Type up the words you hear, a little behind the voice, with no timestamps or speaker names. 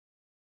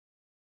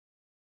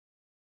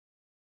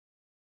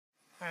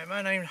Hi,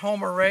 my name's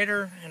Homer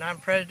Rader, and I'm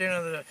president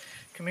of the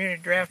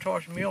Community Draft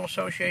Horse Mule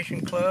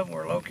Association Club.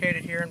 We're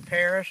located here in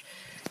Paris,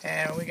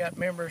 and we got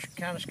members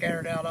kind of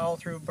scattered out all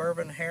through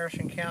Bourbon,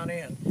 Harrison County,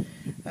 and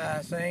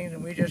things.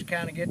 And we just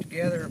kind of get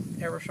together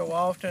ever so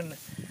often,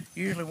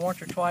 usually once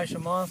or twice a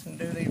month, and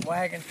do these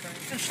wagon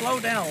trains. And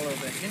slow down a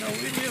little bit. You know,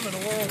 we live in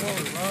a world where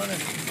we're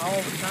running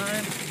all the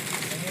time,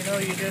 and you know,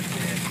 you can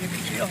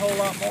see a whole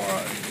lot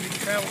more. You can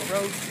travel the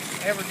road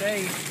every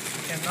day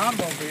in an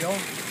automobile.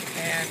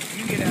 And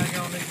you get out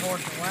here on these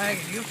horse and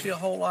wagon, you'll see a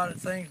whole lot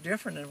of things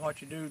different than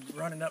what you do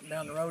running up and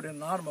down the road in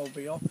an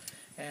automobile.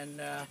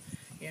 And,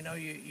 you know,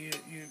 you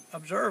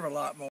observe a lot more.